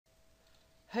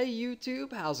Hey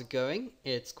YouTube, how's it going?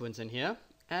 It's Quentin here,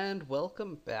 and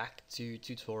welcome back to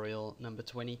tutorial number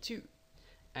 22.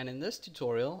 And in this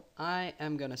tutorial, I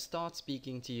am going to start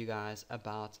speaking to you guys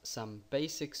about some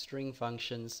basic string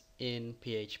functions in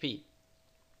PHP.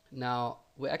 Now,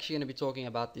 we're actually going to be talking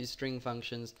about these string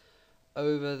functions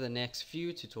over the next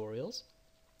few tutorials,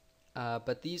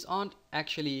 but these aren't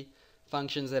actually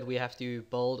functions that we have to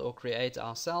build or create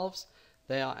ourselves.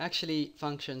 They are actually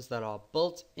functions that are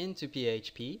built into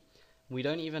PHP. We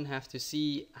don't even have to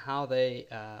see how they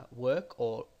work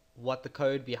or what the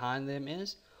code behind them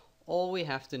is. All we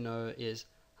have to know is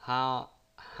how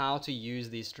to use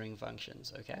these string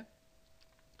functions, okay?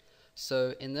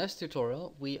 So in this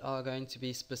tutorial, we are going to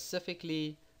be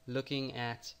specifically looking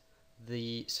at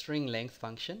the string length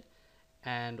function.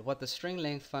 And what the string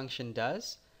length function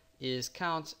does is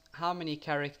count how many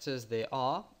characters there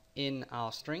are in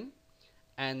our string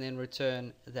and then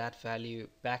return that value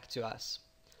back to us.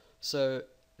 So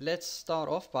let's start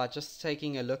off by just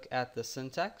taking a look at the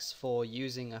syntax for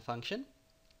using a function.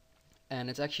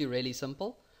 And it's actually really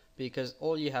simple because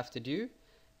all you have to do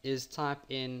is type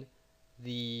in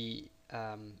the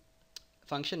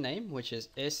function name, which is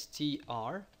strlen,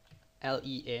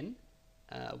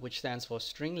 which stands for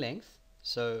string length.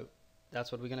 So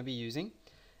that's what we're going to be using.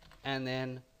 And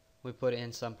then we put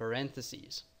in some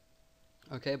parentheses.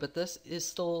 Okay, but this is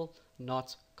still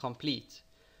not complete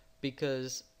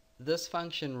because this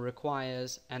function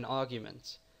requires an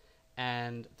argument,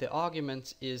 and the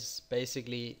argument is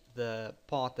basically the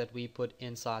part that we put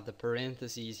inside the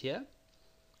parentheses here,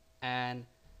 and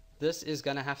this is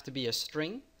going to have to be a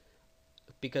string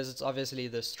because it's obviously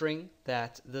the string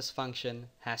that this function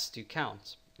has to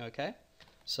count. Okay,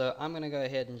 so I'm going to go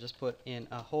ahead and just put in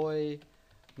ahoy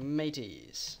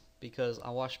mateys, because I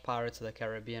watched Pirates of the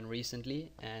Caribbean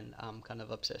recently and I'm kind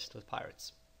of obsessed with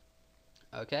pirates.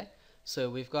 Okay, so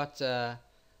we've got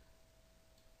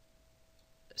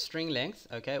string length,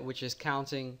 okay, which is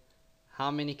counting how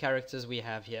many characters we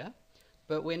have here,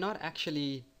 but we're not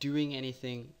actually doing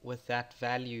anything with that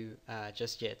value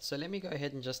just yet. So let me go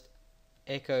ahead and just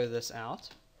echo this out.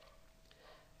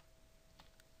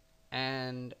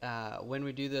 And when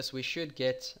we do this, we should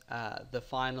get the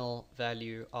final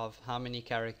value of how many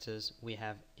characters we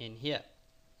have in here.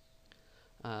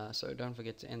 So don't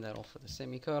forget to end that off with a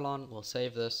semicolon. We'll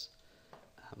save this,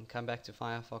 come back to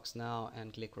Firefox now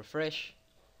and click refresh.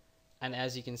 And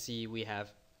as you can see, we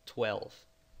have 12.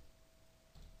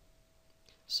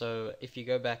 So if you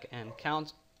go back and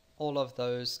count all of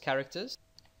those characters,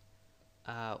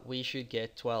 we should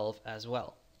get 12 as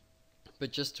well.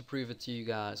 But just to prove it to you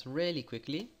guys really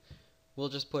quickly, we'll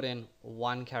just put in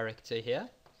one character here.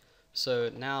 So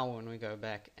now when we go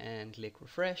back and click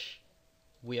refresh,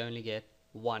 we only get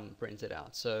one printed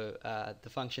out. So the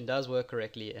function does work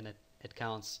correctly, and it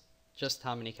counts just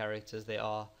how many characters there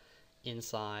are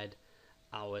inside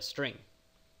our string.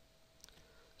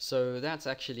 So that's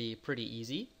actually pretty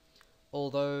easy,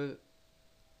 although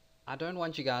I don't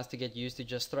want you guys to get used to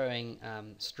just throwing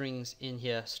strings in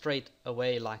here straight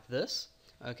away like this,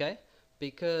 okay?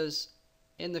 Because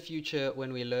in the future,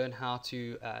 when we learn how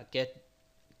to get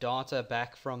data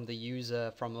back from the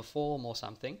user from a form or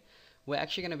something, we're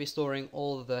actually going to be storing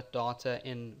all of that data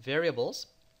in variables.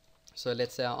 So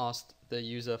let's say I asked the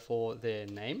user for their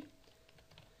name,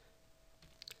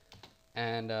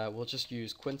 and we'll just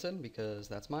use Quentin because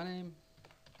that's my name,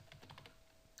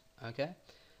 okay?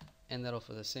 End that off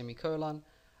with a semicolon.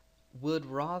 Would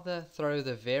rather throw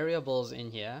the variables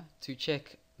in here to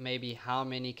check maybe how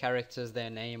many characters their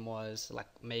name was. Like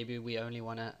maybe we only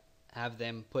want to have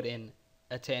them put in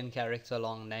a 10 character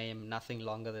long name, nothing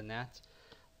longer than that.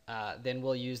 Then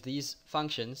we'll use these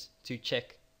functions to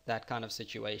check that kind of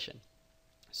situation.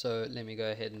 So let me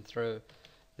go ahead and throw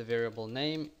the variable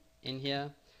name in here,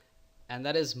 and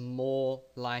that is more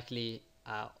likely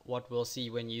what we'll see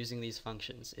when using these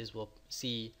functions. Is we'll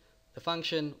see the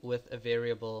function with a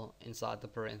variable inside the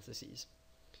parentheses.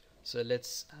 So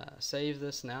let's save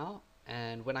this now,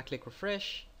 and when I click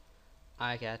refresh,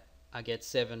 I get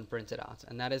 7 printed out,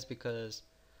 and that is because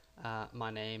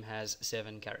my name has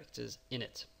 7 characters in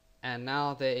it. And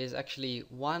now there is actually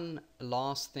one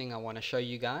last thing I want to show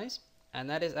you guys, and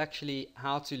that is actually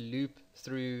how to loop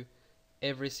through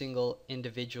every single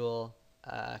individual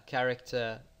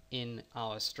character in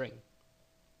our string.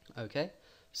 Okay,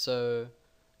 so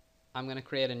I'm going to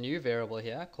create a new variable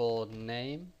here called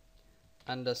name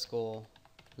underscore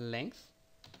length,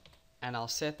 and I'll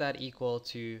set that equal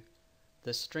to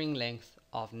the string length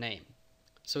of name.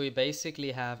 So we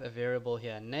basically have a variable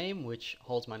here, name, which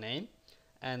holds my name,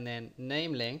 and then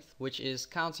name length, which is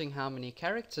counting how many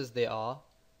characters there are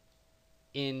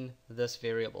in this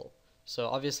variable. So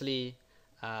obviously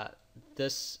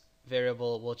this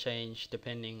variable will change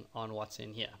depending on what's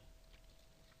in here.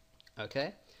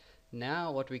 Okay,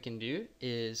 now what we can do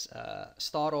is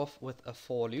start off with a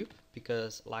for loop,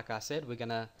 because like I said, we're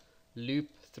gonna loop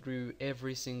through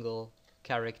every single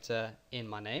character in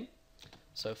my name.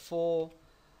 So for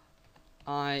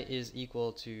I is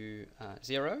equal to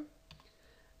 0,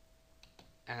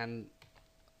 and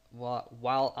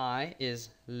while I is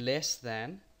less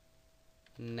than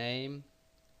name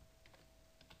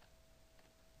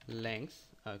length.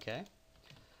 Okay,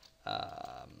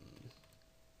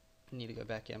 need to go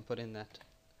back here and put in that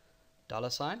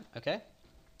 $sign. Okay,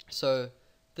 so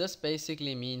this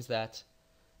basically means that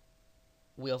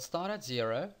we'll start at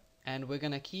 0 and we're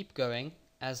going to keep going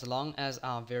as long as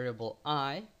our variable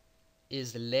I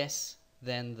is less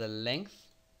than the length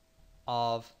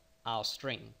of our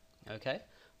string. Okay,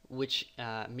 which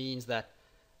means that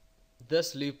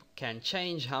this loop can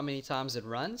change how many times it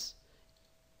runs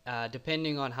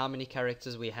depending on how many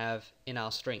characters we have in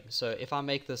our string. So if I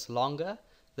make this longer,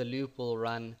 the loop will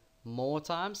run more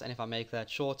times, and if I make that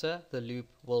shorter, the loop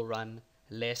will run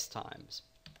less times.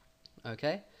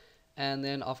 Okay, and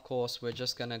then of course we're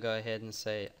just going to go ahead and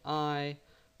say I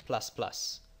plus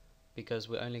plus, because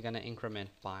we're only going to increment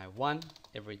by 1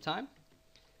 every time.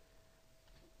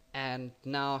 And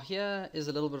now here is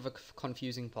a little bit of a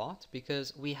confusing part,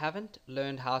 because we haven't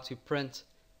learned how to print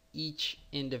each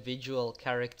individual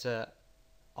character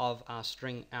of our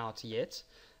string out yet.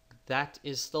 That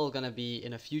is still going to be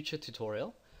in a future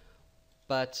tutorial,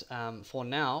 but for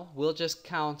now we'll just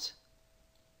count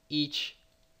each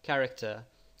character,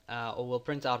 or we'll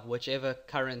print out whichever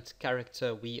current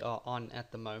character we are on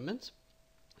at the moment.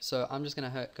 So I'm just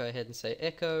going to go ahead and say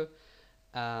echo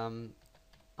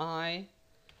I,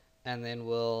 and then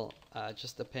we'll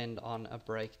just append on a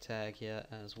break tag here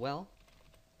as well,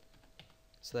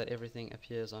 so that everything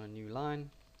appears on a new line.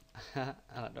 I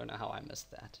don't know how I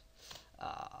missed that.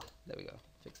 There we go,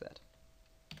 fix that.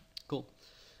 Cool.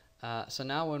 So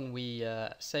now when we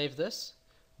save this,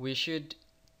 we should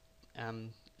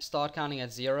start counting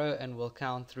at 0, and we'll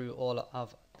count through all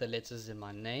of the letters in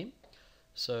my name.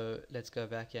 So let's go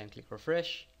back here and click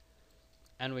refresh,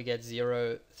 and we get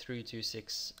 0 through to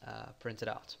 6 printed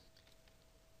out.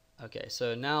 Okay,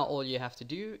 so now all you have to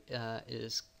do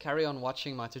is carry on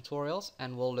watching my tutorials,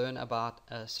 and we'll learn about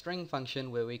a string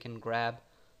function where we can grab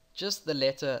just the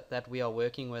letter that we are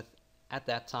working with at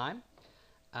that time,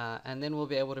 and then we'll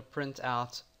be able to print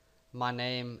out my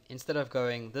name. Instead of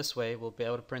going this way, we'll be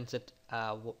able to print it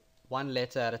one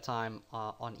letter at a time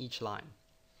on each line.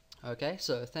 Okay,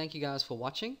 so thank you guys for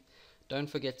watching. Don't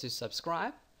forget to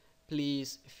subscribe.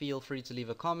 Please feel free to leave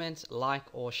a comment, like,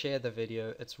 or share the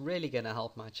video. It's really going to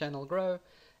help my channel grow,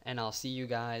 and I'll see you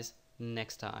guys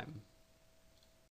next time.